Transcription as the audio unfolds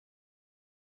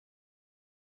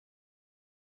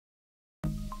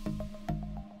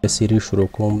سیریز شروع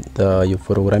کوم د یو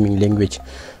پروګرامینګ لینګویج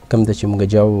کوم د چې موږ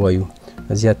جاوا وایو.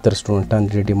 زیاتره سټوډنټان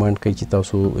ډېر ډیمانډ کوي چې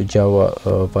تاسو جاوا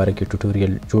باره کې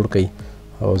ټوټوریل جوړ کړئ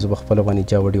او زه په خپله باندې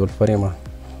جاوا ډیولپر یم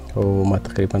او ما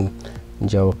تقریبا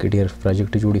جاوا کې ډېر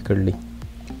پراجیکټ جوړې کړلي.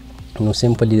 نو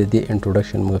سمپلی د دې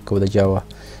انټروډکشن موږ کوو د جاوا.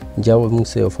 جاوا موږ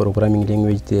سه یو پروګرامینګ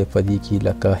لینګویج دی، په دې کې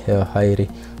لکه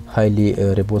هایلی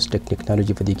روبوسټ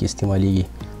ټیکنالوجي په دې کې استعمالیږي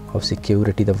او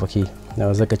سکیورټي د پکې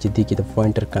ځکه چې دې کې د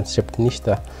پوینټر کنسپټ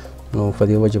نشته. نو په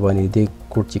دې وجه باندې دې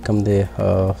کوډ چې کوم دی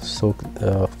څوک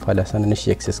فایل اسانه نشي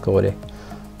اکسس کولی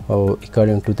او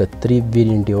اکارډینګ ټو د 3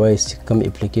 بلین ډیوایس کوم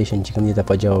اپلیکیشن چې کوم دی د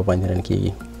په جاوا باندې رن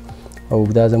کیږي او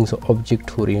دا زموږ سره اوبجیکټ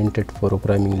اورینټډ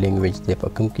پروګرامینګ لینګویج دی په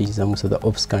کوم کې چې زموږ سره د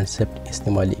اوبس کانسپټ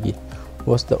استعمالیږي.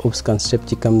 اوس د اوبس کانسپټ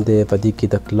چې کوم دی په دې کې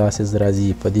د کلاسز راځي،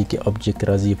 په دې کې اوبجیکټ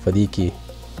راځي، په دې کې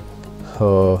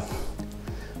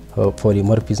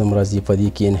پولیمورفیزم راځي، په دې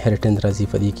کې انهریټنس راځي،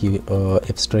 په دې کې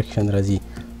ابستراکشن راځي،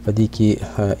 په دې کې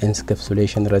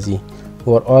انسکپسولیشن راځي.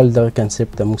 اوورآل دغه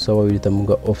کنسپټ ته موږ څه وایو؟ ته موږ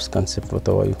اوبس کنسپټ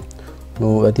ورته وایو. نو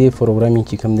د دې پروګرامینګ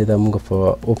چې کوم دی دا موږ په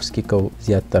اوبس کې کوو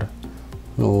زیاتره.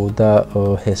 نو دا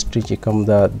هسټري چې کوم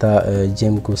دا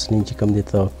جیم ګوسلین چې کوم دی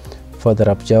ته فادر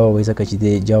اف جاوا وایي ځکه چې د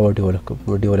جاوا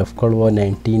ډیولپ کړی وه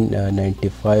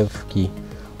 1995 کې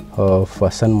په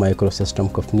سن مایکرو سیسټم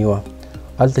کمپني وه.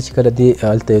 هلته چې کله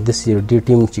هلته داسې ډي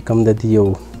ټیم چې کوم د دې یو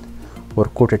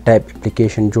ورکوټ ټایپ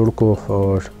اپلیکیشن جوړ کړو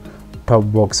ټاپ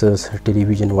باکسز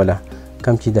ټلویزیون والا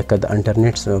کوم چې لکه د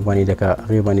انټرنیټ باندې لکه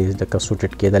هغې باندې لکه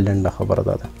سوټډ کېده. لنډه خبره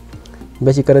دا ده.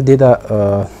 بیا چې کله دې دا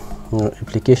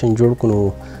اپلیکیشن جوړ کړو نو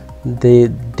دی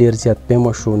ډېر زیات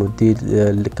فیمس شو. نو دې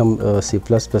کوم سی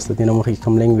پلس پلس د دې نه مخکې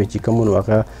کوم لینګویج چې کوم نو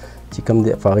هغه چې کوم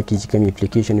دی په هغه کې چې کوم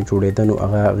اپلیکیشن جوړېده نو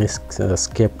هغه هغې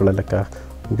سکیپ کړه لکه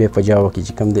بیا په جاوا کې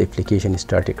چې کوم د اپلیکیشن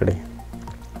سټارټ یې کړی.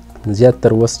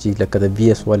 زیاتره اوس چې لکه د بي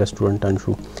ایس والا سټوډنټان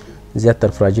شو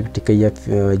زیاتره پراجیکټ کوي یا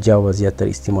جاوا زیاتره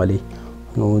استعمالوي.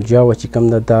 نو جاوا چې کوم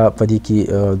ده دا په دې کې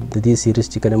د دې سیریز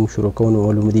چې کله موږ شروع کوو نو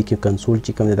اولو دې کې کنسول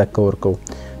چې کوم دی دا کور کوو.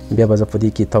 بیا به زه په دې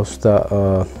کې تاسو ته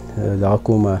دغه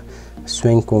کومه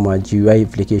سوینګ کومه جی یو آی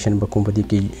اپلیکیشن به کوم په دې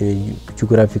کې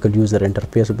جیوګرافیکل یوزر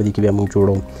انټرفیس په دې کې بیا موږ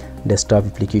جوړو، ډیسکټاپ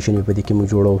اپلیکیشن په دې کې موږ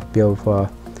جوړو. بیا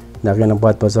د هغې نه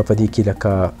بعد به زه په دې کې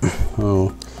لکه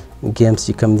ګیمز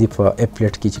چې کوم دي په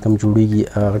applet کې چې کوم جوړیږي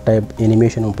هغه ټایپ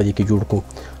انیمیشن هم په دې کې جوړ کړو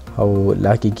او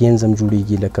لا کې گیمز هم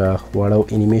جوړیږي لکه واړه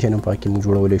انیمیشن هم په کې موږ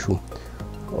جوړولی شو.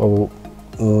 او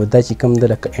دا چې کوم ده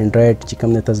لکه انډرایډ چې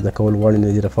کوم دی ته زده کول غواړئ نو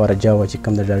د دې لپاره جاوا چې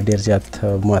کوم ده ډېر زیات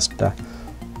ماسټ ده.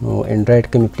 نو انډرایډ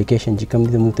کوم اپلیکیشن چې کوم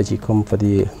دی موږ ته چې کوم په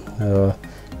دې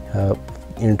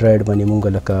انډرایډ باندې موږ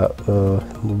لکه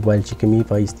موبایل چې کوم یې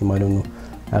په استعمالو نو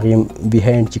هغې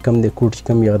بیهایند چې کوم دی کوډ چې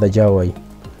کوم یې هغه د جاوا وایي.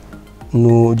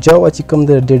 نو جاوا چې کوم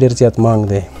دی ډېر زیات مانګ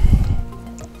دی.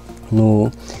 نو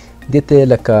دې ته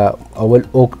لکه اول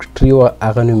اوک ټري وه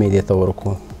هغه نوم یې دې ته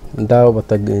ورکړو، دا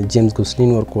ورته جیمز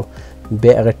ګوسلین ورکړو.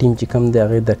 بیا هغه ټیم چې کوم دی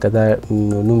هغې دکه دا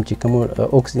نوم چې کوم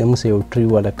اوکس موږ یو ټري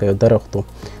وه لکه یو درخت و.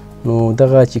 نو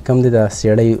دغه چې کوم دی دا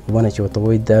سیړی ونه چې ورته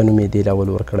وایي دا نوم یې دې اول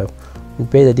ورکړی.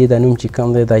 بیا د دې دا نوم چې کوم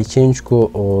دی دا یې چینج کړو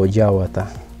جاوا ته.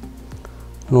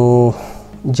 نو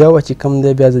جاوا چې کوم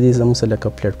دی بیا د دې زموږ سره لکه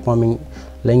پلیټفارمینګ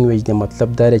لینګویج دی. مطلب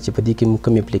دا دی چې په دې کې موږ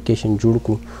کوم اپلیکیشن جوړ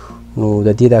کړو نو د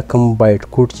دې دا کوم بایټ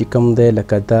کوډ چې کوم دی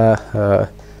لکه دا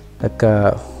لکه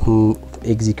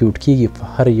ایګزیکیوټ کېږي په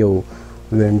هر یو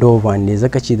وینډو باندې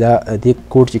ځکه چې دا دې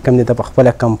کوډ چې کوم دی ته په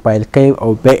خپله کمپایل کوي او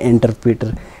بیا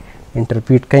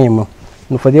انټرپریټ کوي.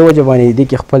 نو په دې وجه باندې دې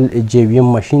کې خپل جی وي ایم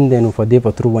ماشین دی. نو په دې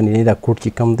په ترو باندې دا کوډ چې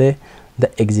کوم دی دا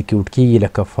ایګزیکیوټ کېږي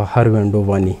لکه په هر وینډو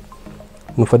باندې.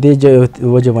 نو په دې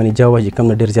وجه باندې جاوا چې کوم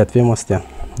ډېر زیات فیمس دی.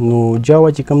 نو جاوا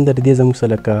چې کوم دی د دې زموږ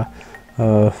سره لکه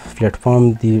پلیټفارم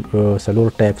دي، څلور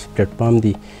ټایپس پلیټفارم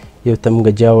دي. یو ته موږ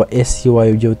جاوا ایس ای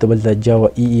وایو، یو ته بل ته جاوا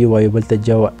ای ای وایو، بل ته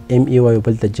جاوا ایم ای وایو،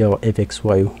 بل ته جاوا اف ایکس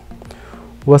وایو.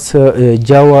 اوس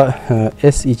جاوا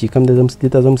ایس ای چې کوم دی دې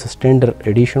ته زموږ سټینډرډ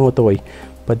ایډیشن ورته وایي.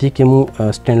 په دې کې موږ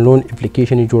سټینډ لون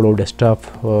اپلیکیشن یې جوړو، ډیسکټاپ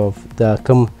دا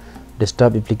کوم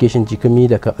ډیسکټاپ اپلیکیشن چې کوم یي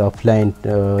لکه آفلاین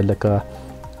لکه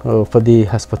په دې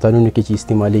هسپتالونو کې چې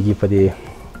استعمالیږي په دې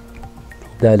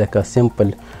دا لکه سمپل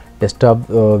ډیسکټاپ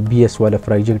بي ایس والا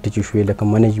پروجیکټ چې شوی لکه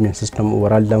منیجمنټ سیسټم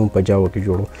اوورال دا هم په جاوا کې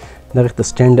جوړو. دغې ته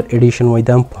سټینډرډ ایډیشن وایي.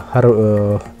 دا هم په هر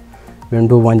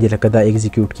وینډو باندې لکه دا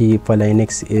ایګزیکیوټ کېږي، په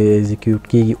لاینکس ایګزیکیوټ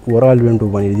کېږي، اوورال وینډو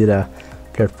باندې دې دا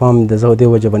پلیټفارم د زه دې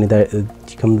وجه باندې دا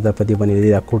چې کوم دا په دې باندې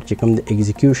دا کوډ چې کوم د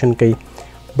ایګزیکیوشن کوي.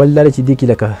 بل دا چې دې کې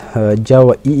لکه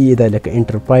جاوا ای ای دا لکه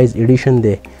انټرپرایز ایډیشن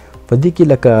دی، په دې کې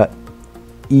لکه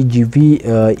ای جی وي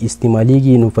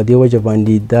استعمالیږي. نو په دې وجه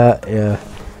باندې دا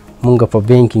مونږ په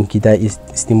بینکینګ کې دا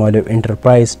استعمالو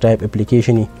انټرپرایز ټایپ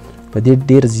اپلیکیشن په دې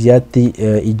ډېر زیات دی.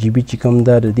 ای جی بي چې کوم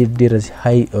دا د دې ډېر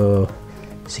های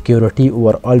سکیورټي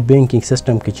اوورال بینکینګ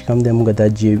سیسټم کې چې کوم دی موږ دا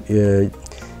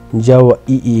جاوا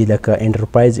لکه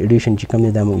انټرپرایز ایډیشن چې کوم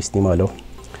دی دا موږ استعمالو.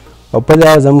 او بله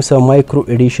زموږ سره مایکرو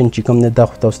ایډیشن چې کوم دی دا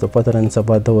خو تاسو ته پته نن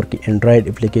سبا دور کې انډراید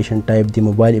اپلیکیشن ټایپ دی،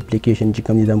 موبایل اپلیکیشن چې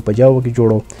کوم دی دا په جاوا کې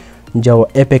جوړو. جاوا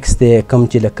اپیکس دی کوم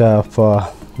چې لکه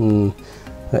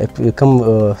کوم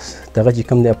دغه چې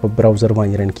کوم دی په براوزر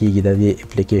باندې رن کیږي د دې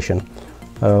اپلیکیشن.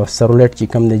 سرولټ چې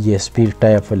کوم دی جی اس پی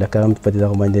ټایپ لکه هم په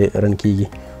دغه باندې رن کیږي.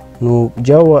 نو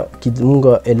جاوا کې موږ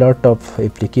الاټ اف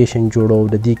اپلیکیشن جوړو،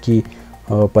 د دې کې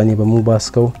باندې به موږ بحث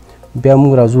کوو. بیا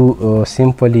موږ راځو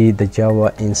سمپلی د جاوا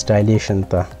انسټالیشن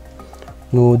ته.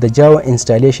 نو د جاوا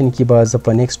انسټالیشن کې به زه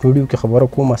په نیکسټ ویډیو کې خبره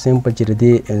کوم سمپل چې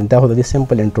دا خو د دې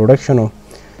سمپل انټروډکشن و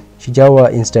چې جاوا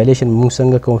انسټالیشن موږ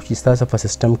څنګه کوو چې ستاسو په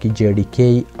سیسټم کې جی ډي کې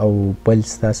او بل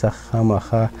ستاسو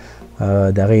خامخا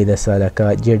دغه د لکه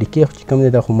جی ډي کې چې کوم دی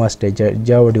دا خو ماست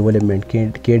جاوا ډیولپمنټ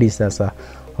کې ډي ستاسو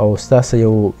او ستاسو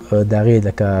یو دغه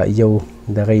لکه یو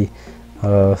دغه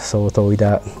څه ورته وایي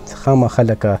دا خامخا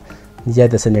لکه یا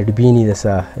د نټبیني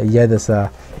دسه یا د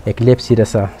اکلیپسي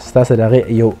دسه ستاسو دغه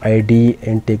یو آی ډي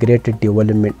انټیګریټډ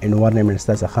ډیولپمنټ انوایرنمنټ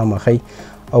ستاسو خامخا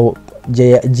او جی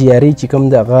آر ای چې کوم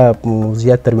د هغه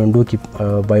زیات تر وینډو کې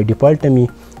بای ډیفالټ مي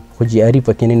خو جی آر ای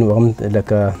پکې نه نو هم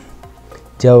لکه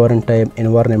جاوا رن ټایم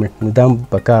انوایرنمنټ نو دا هم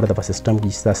پکار ده په سیسټم کې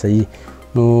چې تاسو یې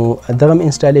نو دغه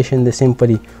انسټالیشن د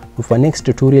سمپلی نو په نیکسټ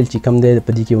ټوټوریل چې کوم دی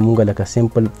په دې کې به موږ لکه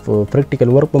سمپل پریکټیکل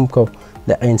ورک به هم کوو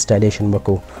د انسټالیشن به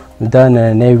کوو. دا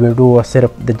نوی ویډیو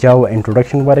صرف د جاوا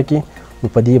انټروډکشن باره کې نو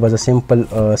په دې به زه سمپل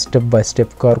سټپ بای سټپ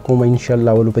کار کوم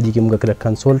انشاءالله. اولو په دې کې موږ کله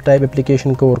کنسول ټایپ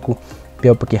اپلیکیشن کو ورکو،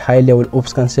 بیا پکې های لیول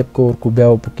اوپس کانسپټ کو ورکو، بیا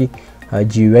پکې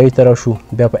جی یو آی ته راشو،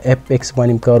 بیا په اپ ایکس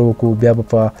باندې کار وکړو، بیا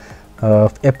په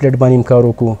applet باندې کار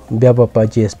وکړو، بیا په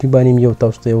جی اس پی باندې یو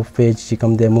تاسو ته یو پیج چې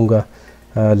کوم دی موږ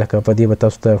لکه په دې به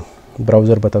تاسو ته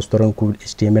براوزر به تاسو ته رن کړو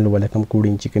ایچ ټي ایم ایل ولا کوم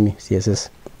کوډینګ چې کومي سی اس اس.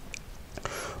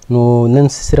 نو نن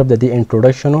صرف د دې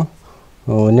انټروډکشن و،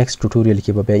 نیکسټ ټوټوریل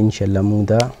کې به بیا انشاءالله موږ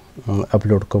دا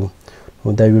اپلوډ کوو.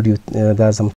 نو دا ویډیو دا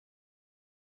زموږ